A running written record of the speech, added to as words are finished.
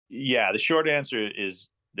Yeah, the short answer is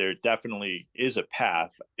there definitely is a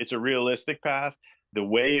path. It's a realistic path. The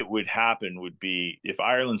way it would happen would be if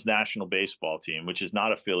Ireland's national baseball team, which is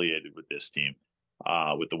not affiliated with this team,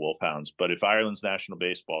 with the Wolfhounds, but if Ireland's national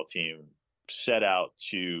baseball team set out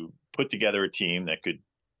to put together a team that could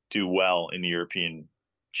do well in the European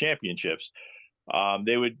championships,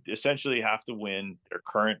 they would essentially have to win their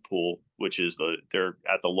current pool, which is they're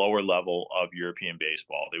at the lower level of European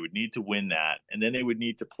baseball. They would need to win that, and then they would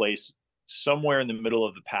need to place somewhere in the middle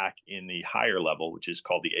of the pack in the higher level, which is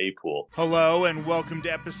called the A pool. Hello, and welcome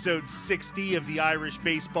to episode 60 of the Irish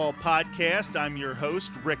Baseball Podcast. I'm your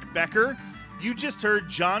host, Rick Becker. You just heard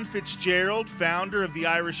John Fitzgerald, founder of the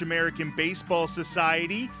Irish American Baseball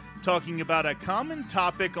Society, talking about a common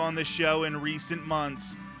topic on the show in recent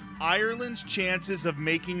months: Ireland's chances of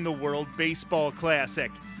making the World Baseball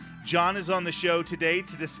Classic. John is on the show today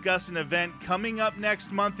to discuss an event coming up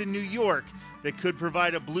next month in New York that could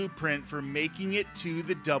provide a blueprint for making it to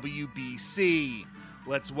the WBC.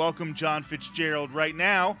 Let's welcome John Fitzgerald right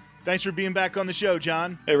now. Thanks for being back on the show,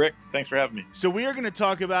 John. Hey, Rick. Thanks for having me. So we are going to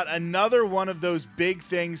talk about another one of those big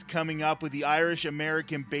things coming up with the Irish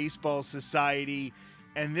American Baseball Society,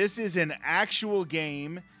 and this is an actual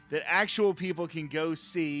game that actual people can go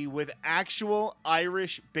see with actual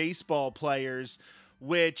Irish baseball players,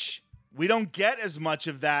 which we don't get as much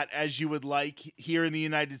of that as you would like here in the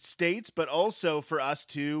United States, but also for us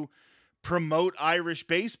to promote Irish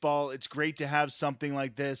baseball, it's great to have something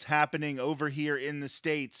like this happening over here in the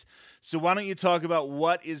States. So why don't you talk about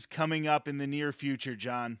what is coming up in the near future,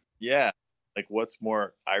 John? Yeah. Like, what's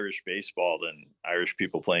more Irish baseball than Irish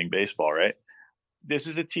people playing baseball, right? This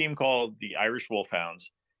is a team called the Irish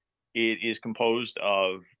Wolfhounds. It is composed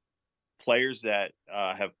of players that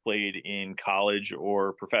have played in college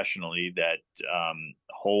or professionally that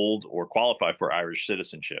hold or qualify for Irish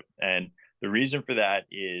citizenship. And the reason for that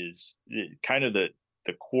is kind of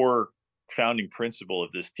the core founding principle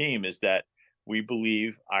of this team is that we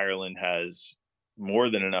believe Ireland has more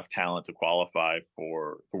than enough talent to qualify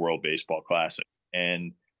for the World Baseball Classic.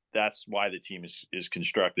 And that's why the team is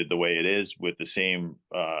constructed the way it is, with the same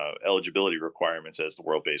eligibility requirements as the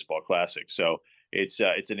World Baseball Classic. So it's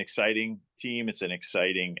an exciting team. It's an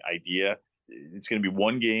exciting idea. It's going to be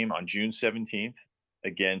one game on June 17th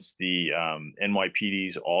against the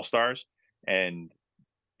NYPD's All-Stars. And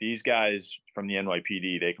these guys from the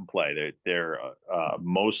NYPD, they can play. They're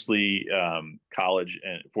mostly college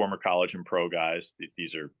and former college and pro guys.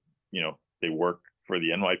 These are, they work for the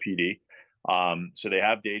NYPD. So they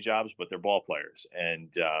have day jobs, but they're ball players, and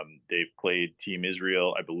they've played Team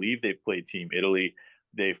Israel. I believe they've played Team Italy.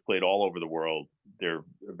 They've played all over the world. They're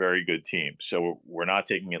a very good team. So we're not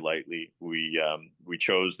taking it lightly. We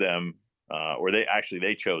chose them, or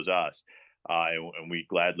they chose us, and we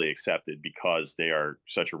gladly accepted because they are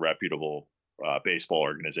such a reputable baseball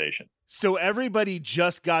organization. So everybody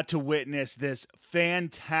just got to witness this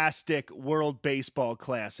fantastic World Baseball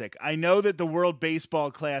Classic. I know that the World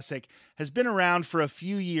Baseball Classic has been around for a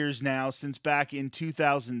few years now, since back in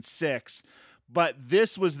 2006, but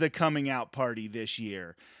this was the coming out party this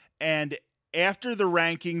year. And after the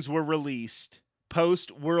rankings were released,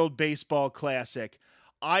 post World Baseball Classic,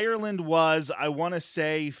 Ireland was, I want to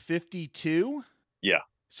say, 52? Yeah.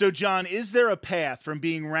 So, John, is there a path from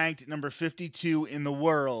being ranked number 52 in the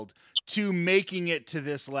world to making it to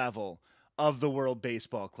this level of the World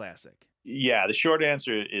Baseball Classic? Yeah, the short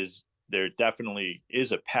answer is there definitely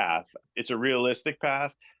is a path. It's a realistic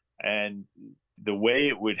path. And the way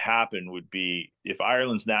it would happen would be if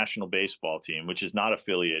Ireland's national baseball team, which is not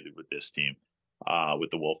affiliated with this team, with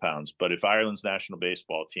the Wolfhounds, but if Ireland's national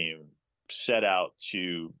baseball team set out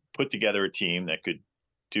to put together a team that could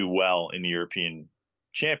do well in the European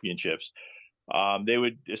championships, they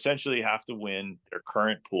would essentially have to win their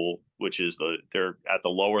current pool, which is they're at the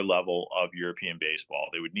lower level of European baseball.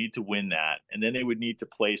 They would need to win that, and then they would need to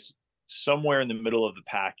place somewhere in the middle of the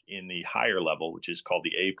pack in the higher level, which is called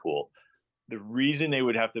the A pool. The reason they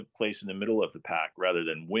would have to place in the middle of the pack rather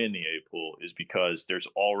than win the A pool is because there's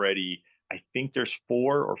already, I think there's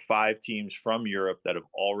 4 or 5 teams from Europe that have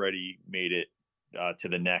already made it to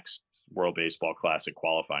the next World Baseball Classic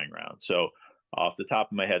qualifying round. So off the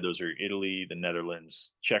top of my head, those are Italy, the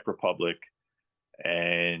Netherlands, Czech Republic,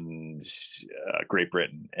 and Great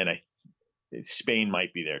Britain. And Spain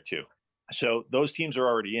might be there too. So those teams are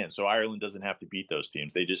already in. So Ireland doesn't have to beat those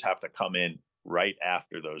teams. They just have to come in right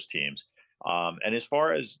after those teams. And as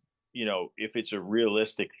far as, if it's a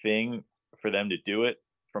realistic thing for them to do it,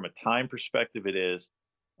 from a time perspective, it is.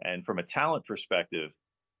 And from a talent perspective,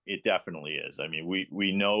 it definitely is. I mean,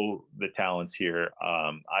 we know the talents here.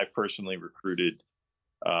 I've personally recruited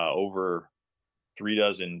over three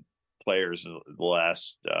dozen players in the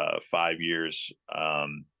last 5 years,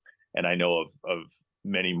 and I know of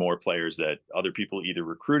many more players that other people either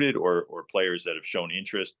recruited or players that have shown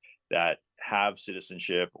interest that have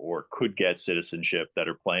citizenship or could get citizenship that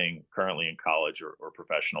are playing currently in college or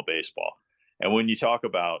professional baseball. And when you talk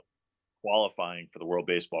about qualifying for the World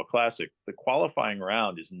Baseball Classic, the qualifying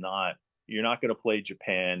round is not, you're not going to play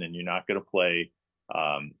Japan and you're not going to play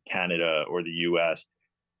Canada or the US.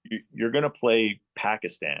 You're going to play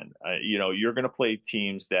Pakistan. You're going to play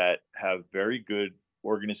teams that have very good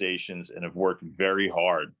organizations and have worked very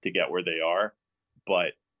hard to get where they are,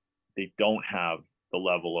 but they don't have the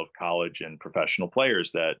level of college and professional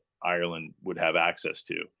players that Ireland would have access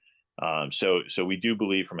to. So we do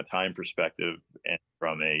believe, from a time perspective and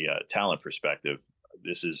from a talent perspective,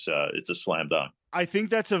 this is it's a slam dunk. I think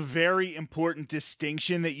that's a very important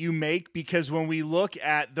distinction that you make, because when we look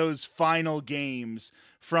at those final games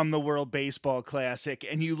from the World Baseball Classic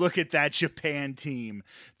and you look at that Japan team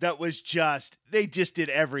that was they just did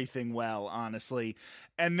everything well, honestly.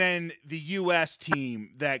 And then the U.S.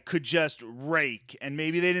 team that could just rake, and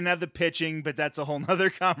maybe they didn't have the pitching, but that's a whole nother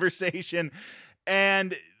conversation.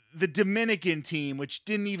 And the Dominican team, which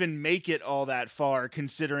didn't even make it all that far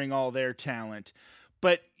considering all their talent.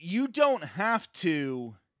 But you don't have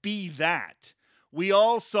to be that. We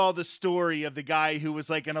all saw the story of the guy who was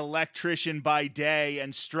like an electrician by day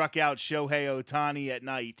and struck out Shohei Ohtani at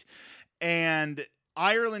night. And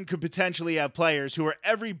Ireland could potentially have players who are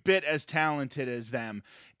every bit as talented as them.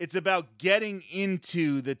 It's about getting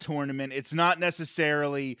into the tournament. It's not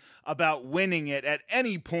necessarily about winning it at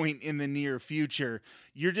any point in the near future.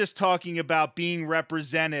 You're just talking about being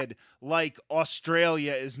represented, like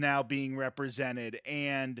Australia is now being represented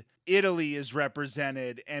and Italy is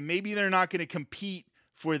represented. And maybe they're not going to compete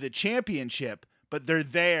for the championship, but they're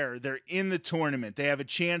there. They're in the tournament. They have a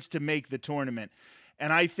chance to make the tournament.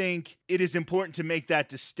 And I think it is important to make that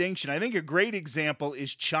distinction. I think a great example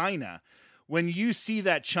is China. When you see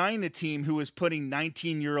that China team who was putting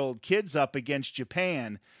 19-year-old kids up against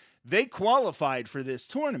Japan, they qualified for this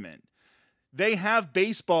tournament. They have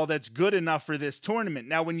baseball that's good enough for this tournament.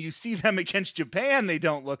 Now, when you see them against Japan, they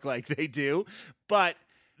don't look like they do, but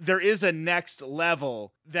there is a next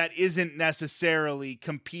level that isn't necessarily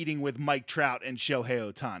competing with Mike Trout and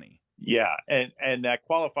Shohei Ohtani. Yeah, and that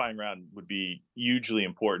qualifying round would be hugely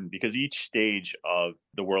important, because each stage of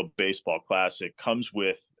the World Baseball Classic comes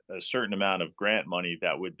with a certain amount of grant money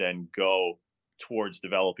that would then go towards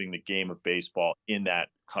developing the game of baseball in that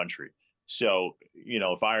country. So,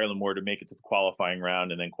 if Ireland were to make it to the qualifying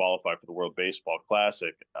round and then qualify for the World Baseball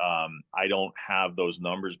Classic, I don't have those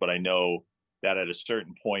numbers, but I know that at a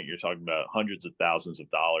certain point, you're talking about hundreds of thousands of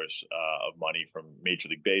dollars of money from Major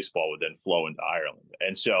League Baseball would then flow into Ireland.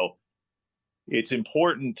 And so it's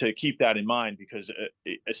important to keep that in mind, because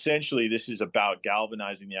essentially this is about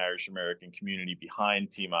galvanizing the Irish American community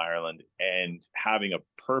behind Team Ireland and having a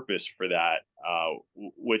purpose for that,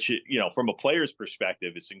 which, from a player's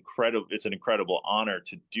perspective, it's incredible. It's an incredible honor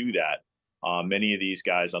to do that. Many of these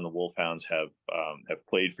guys on the Wolfhounds have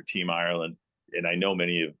played for Team Ireland, and I know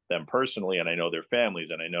many of them personally, and I know their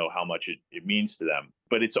families, and I know how much it means to them.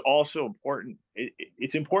 But it's also important.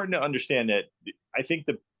 It's important to understand that I think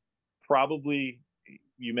probably,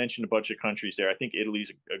 you mentioned a bunch of countries there. I think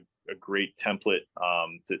Italy's a great template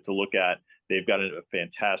to look at. They've got a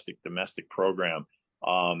fantastic domestic program.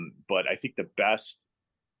 But I think the best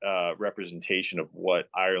representation of what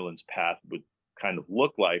Ireland's path would kind of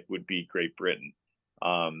look like would be Great Britain.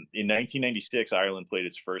 In 1996, Ireland played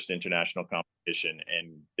its first international competition,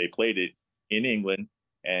 and they played it in England,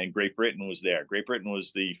 and Great Britain was there. Great Britain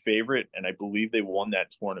was the favorite, and I believe they won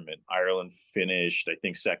that tournament. Ireland finished, I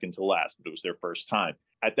think, second to last, but it was their first time.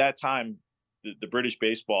 At that time, the British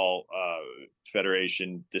Baseball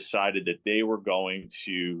Federation decided that they were going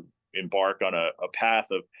to embark on a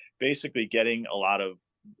path of basically getting a lot of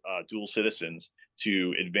dual citizens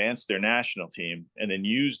to advance their national team, and then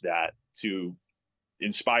use that to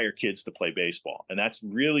inspire kids to play baseball. And that's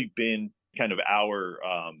really been kind of our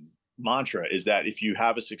mantra, is that if you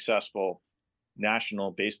have a successful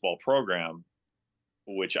national baseball program,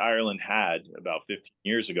 which Ireland had about 15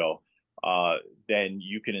 years ago, then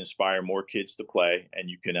you can inspire more kids to play, and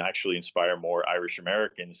you can actually inspire more Irish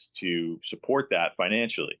Americans to support that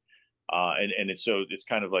financially. And it's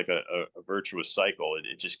kind of like a virtuous cycle.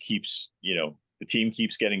 It just keeps, the team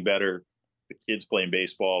keeps getting better. The kids playing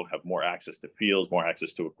baseball have more access to fields, more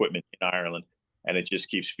access to equipment in Ireland, and it just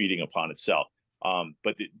keeps feeding upon itself.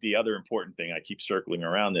 But the other important thing, I keep circling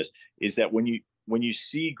around this, is that when you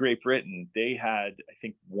see Great Britain, they had, I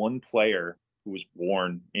think, one player who was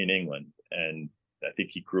born in England, and I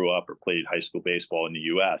think he grew up or played high school baseball in the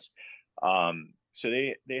U.S. So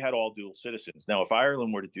they had all dual citizens. Now, if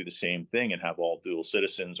Ireland were to do the same thing and have all dual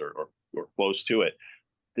citizens or close to it,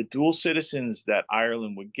 the dual citizens that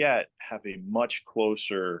Ireland would get have a much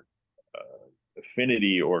closer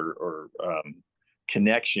affinity or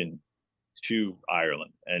connection to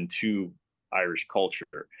Ireland and to Irish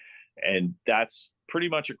culture. And that's pretty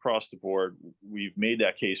much across the board. We've made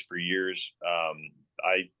that case for years.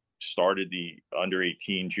 I started the under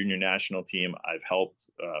 18 junior national team. I've helped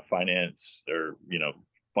finance or,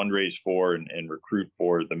 fundraise for and recruit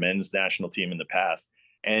for the men's national team in the past.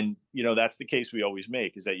 And, that's the case we always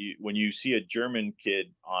make, is that when you see a German kid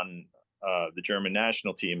on the German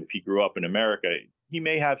national team, if he grew up in America, he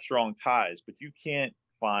may have strong ties, but you can't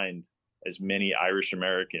find as many Irish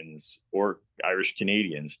Americans or Irish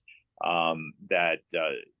Canadians that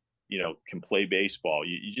can play baseball.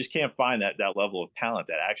 You just can't find that level of talent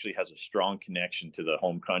that actually has a strong connection to the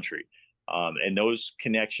home country. And those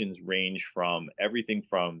connections range from everything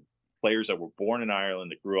from players that were born in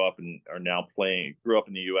Ireland that grew up in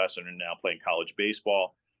the U.S. and are now playing college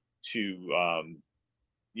baseball to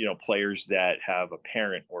players that have a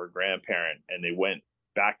parent or a grandparent and they went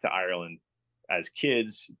back to Ireland as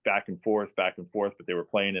kids, back and forth, but they were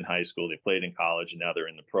playing in high school, they played in college, and now they're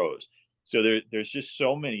in the pros. So there's just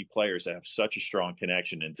so many players that have such a strong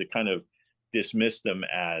connection, and to kind of dismiss them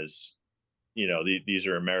as, these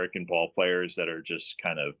are American ball players that are just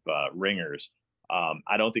kind of ringers.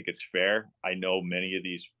 I don't think it's fair. I know many of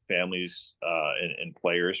these families and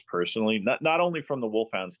players personally, not only from the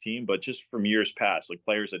Wolfhounds team, but just from years past, like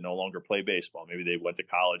players that no longer play baseball. Maybe they went to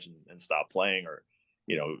college and stopped playing, or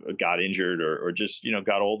got injured, or just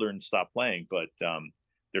got older and stopped playing. But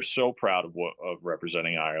they're so proud of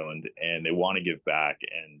representing Ireland, and they want to give back.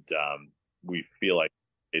 And we feel like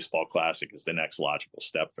Baseball Classic is the next logical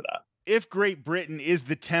step for that. If Great Britain is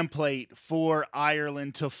the template for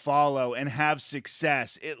Ireland to follow and have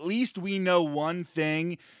success, at least we know one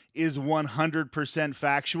thing is 100%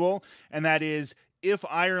 factual, and that is, if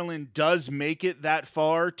Ireland does make it that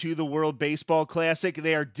far to the World Baseball Classic,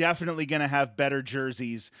 they are definitely going to have better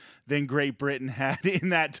jerseys than Great Britain had in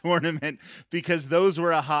that tournament, because those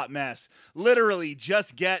were a hot mess. Literally,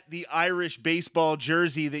 just get the Irish baseball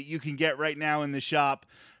jersey that you can get right now in the shop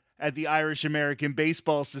at the Irish American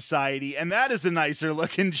Baseball Society, and that is a nicer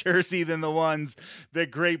looking jersey than the ones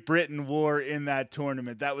that Great Britain wore in that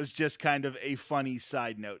tournament. That was just kind of a funny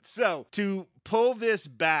side note. So to pull this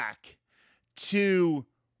back to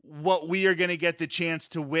what we are going to get the chance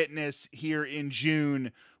to witness here in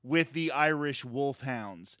June with the Irish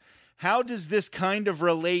Wolfhounds, how does this kind of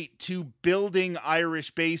relate to building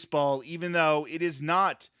Irish baseball, even though it is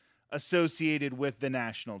not associated with the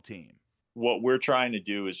national team? What we're trying to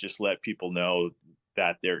do is just let people know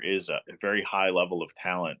that there is a very high level of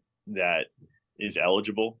talent that is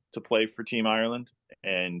eligible to play for Team Ireland.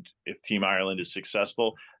 And if Team Ireland is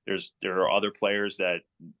successful, there are other players that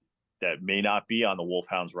may not be on the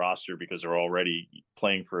Wolfhounds roster because they're already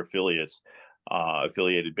playing for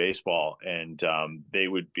affiliated baseball, and they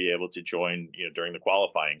would be able to join during the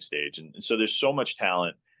qualifying stage. And so there's so much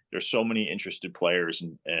talent. There's so many interested players,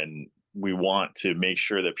 and we want to make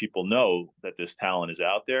sure that people know that this talent is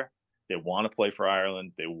out there. They want to play for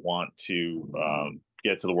Ireland. They want to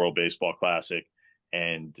get to the World Baseball Classic,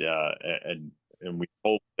 and we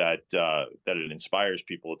hope that it inspires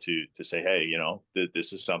people to say, hey,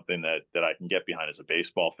 this is something that I can get behind as a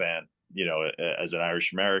baseball fan. As an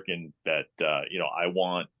Irish American, that I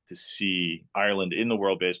want to see Ireland in the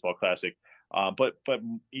World Baseball Classic, but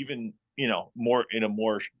even more in a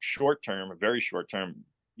more short term, a very short term,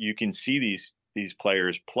 you can see these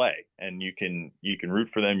players play, and you can root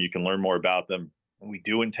for them. You can learn more about them. And we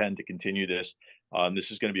do intend to continue this.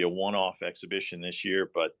 This is going to be a one-off exhibition this year,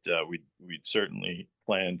 but we'd certainly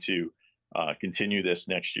plan to continue this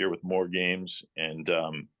next year with more games and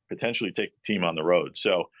potentially take the team on the road.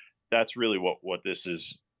 So that's really what this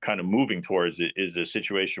is kind of moving towards, is a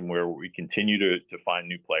situation where we continue to find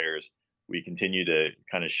new players. We continue to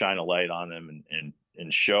kind of shine a light on them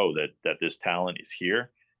and show that this talent is here,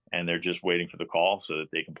 and they're just waiting for the call so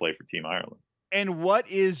that they can play for Team Ireland. And what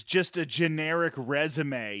is just a generic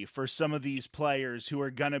resume for some of these players who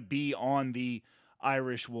are going to be on the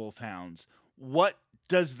Irish Wolfhounds? What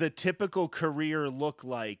does the typical career look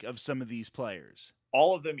like of some of these players?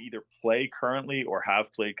 All of them either play currently or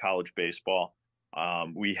have played college baseball.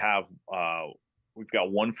 We've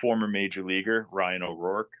got one former major leaguer, Ryan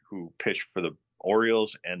O'Rourke, who pitched for the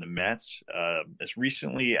Orioles and the Mets as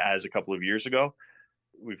recently as a couple of years ago.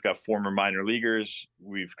 We've got former minor leaguers.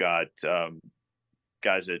 We've got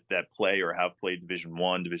guys that play or have played Division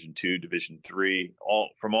 1, Division 2, Division 3, all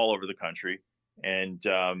from all over the country. And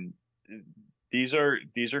these are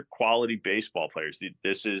quality baseball players.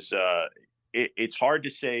 This is it's hard to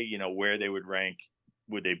say, where they would rank.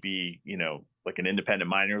 Would they be, like an independent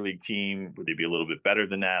minor league team? Would they be a little bit better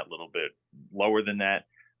than that? A little bit lower than that?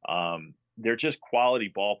 They're just quality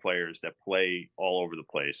ball players that play all over the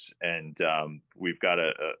place. And we've got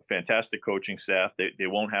a fantastic coaching staff. They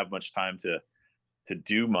won't have much time to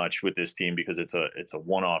do much with this team because it's a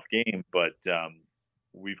one-off game. But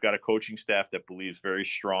we've got a coaching staff that believes very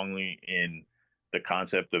strongly in the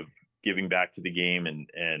concept of giving back to the game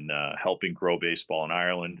and helping grow baseball in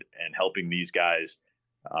Ireland and helping these guys,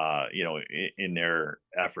 in their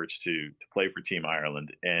efforts to play for Team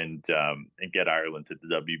Ireland and get Ireland to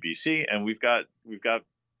the WBC. And we've got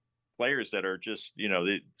players that are just,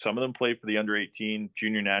 some of them played for the under-18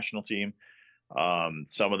 junior national team.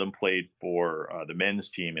 Some of them played for the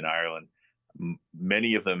men's team in Ireland.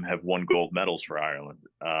 Many of them have won gold medals for Ireland.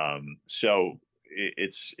 So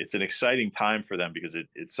it's an exciting time for them because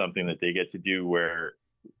it's something that they get to do where,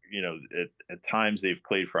 at times they've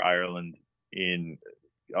played for Ireland in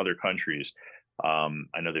other countries. I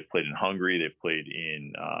know they've played in Hungary, they've played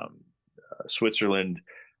in Switzerland,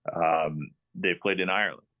 they've played in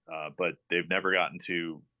Ireland, but they've never gotten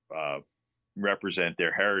to represent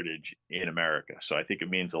their heritage in America. So I think it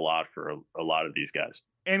means a lot for a lot of these guys.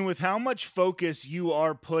 And with how much focus you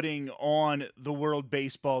are putting on the World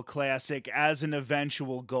Baseball Classic as an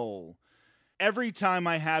eventual goal, every time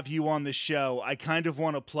I have you on the show, I kind of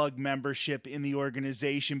want to plug membership in the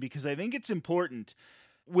organization because I think it's important.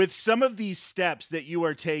 With some of these steps that you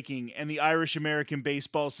are taking and the Irish American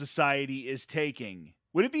Baseball Society is taking,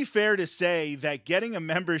 would it be fair to say that getting a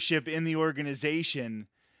membership in the organization,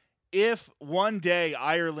 if one day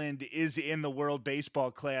Ireland is in the World Baseball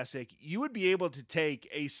Classic, you would be able to take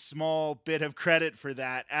a small bit of credit for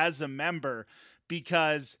that as a member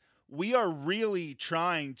because we are really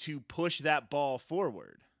trying to push that ball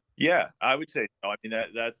forward? Yeah, I would say so. I mean,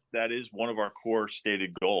 that is one of our core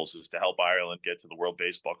stated goals is to help Ireland get to the World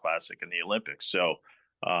Baseball Classic and the Olympics. So,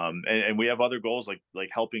 and we have other goals like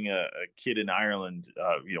helping a kid in Ireland,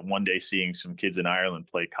 one day seeing some kids in Ireland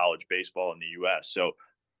play college baseball in the U.S. So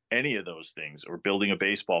any of those things, or building a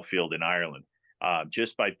baseball field in Ireland,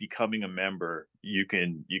 just by becoming a member, you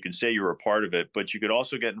can say you're a part of it, but you could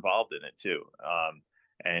also get involved in it too.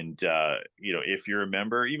 If you're a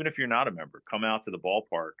member, even if you're not a member, come out to the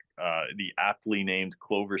ballpark, the aptly named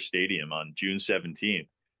Clover Stadium on June 17th.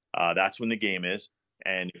 That's when the game is.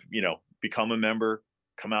 And if, become a member,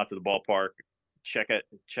 come out to the ballpark, check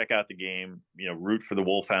out the game, root for the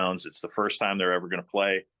Wolfhounds. It's the first time they're ever going to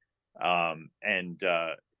play.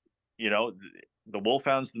 The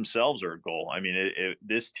Wolfhounds themselves are a goal. I mean,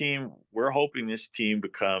 this team, we're hoping this team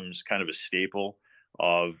becomes kind of a staple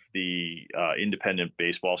of the independent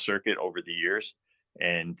baseball circuit over the years.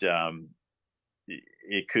 And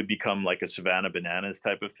it could become like a Savannah Bananas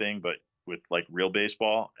type of thing, but with like real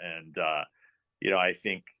baseball. And, I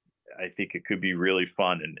think it could be really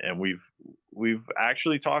fun. And we've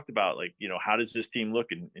actually talked about how does this team look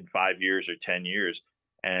in 5 years or 10 years?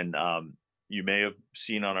 And you may have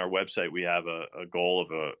seen on our website, we have a goal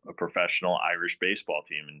of a professional Irish baseball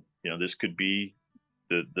team. And, this could be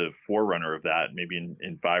the forerunner of that. Maybe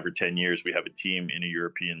in 5 or 10 years, we have a team in a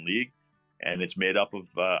European league and it's made up of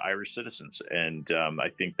Irish citizens. And I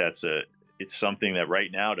think it's something that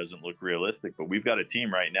right now doesn't look realistic, but we've got a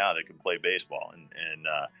team right now that can play baseball and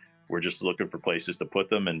we're just looking for places to put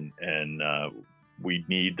them. And we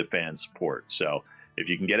need the fan support. So if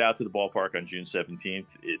you can get out to the ballpark on June 17th,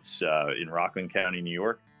 it's in Rockland County, New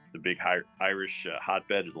York. It's a big Irish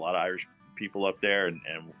hotbed. There's a lot of Irish people up there, and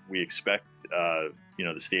we expect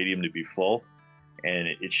the stadium to be full, and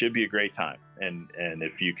it should be a great time. And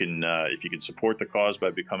if you can support the cause by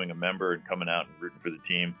becoming a member and coming out and rooting for the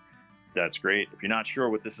team, that's great. If you're not sure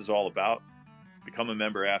what this is all about, become a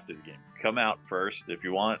member after the game. Come out first if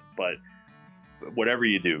you want, but whatever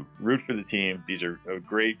you do, root for the team. These are a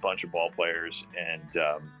great bunch of ball players, and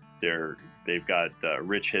they've got a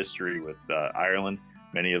rich history with Ireland.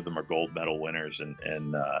 Many of them are gold medal winners, and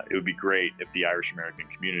it would be great if the Irish American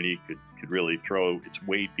community could really throw its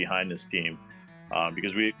weight behind this team,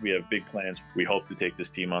 because we have big plans. We hope to take this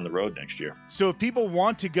team on the road next year. So if people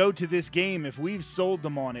want to go to this game, if we've sold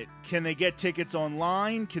them on it, can they get tickets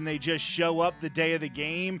online? Can they just show up the day of the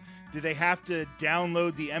game? Do they have to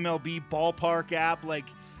download the MLB Ballpark app?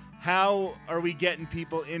 How are we getting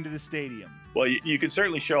people into the stadium? Well, you can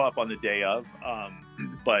certainly show up on the day of,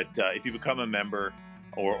 but if you become a member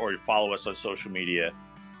or follow us on social media,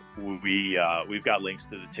 we've got links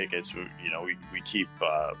to the tickets. We keep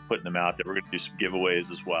putting them out there. We're going to do some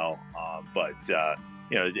giveaways as well. But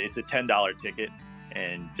it's a $10 ticket,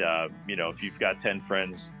 and if you've got 10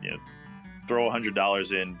 friends, throw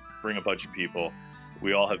 $100 in, bring a bunch of people.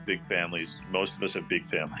 We all have big families. Most of us have big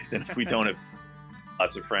families, and if we don't have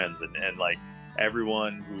lots of friends, and like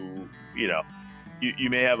everyone who you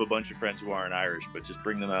may have a bunch of friends who aren't Irish, but just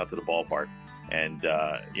bring them out to the ballpark. And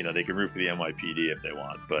they can root for the NYPD if they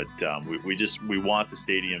want, but we want the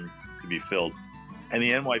stadium to be filled. And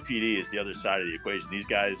the NYPD is the other side of the equation. These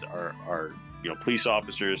guys are police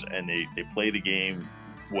officers, and they play the game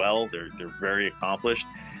well. They're very accomplished,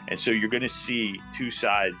 and so you're going to see two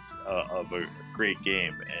sides of a great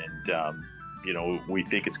game. And we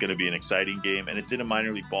think it's going to be an exciting game, and it's in a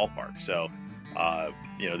minor league ballpark. So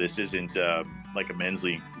this isn't like a men's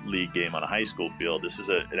league game on a high school field. This is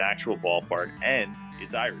an actual ballpark, and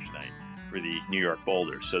it's Irish night for the New York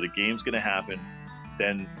Boulders. So the game's going to happen.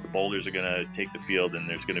 Then the Boulders are going to take the field, and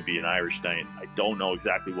there's going to be an Irish night. I don't know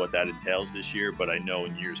exactly what that entails this year, but I know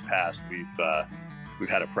in years past we've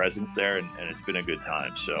had a presence there, and it's been a good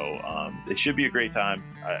time. So it should be a great time.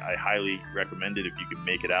 I highly recommend it if you can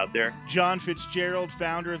make it out there. John Fitzgerald,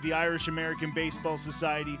 founder of the Irish American Baseball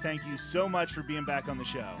Society, thank you so much for being back on the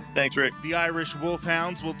show. Thanks, Rick. The Irish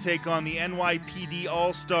Wolfhounds will take on the NYPD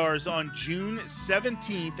All-Stars on June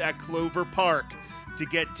 17th at Clover Park. To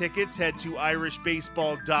get tickets, head to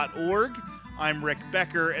irishbaseball.org. I'm Rick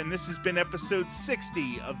Becker, and this has been episode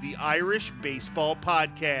 60 of the Irish Baseball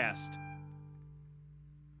Podcast.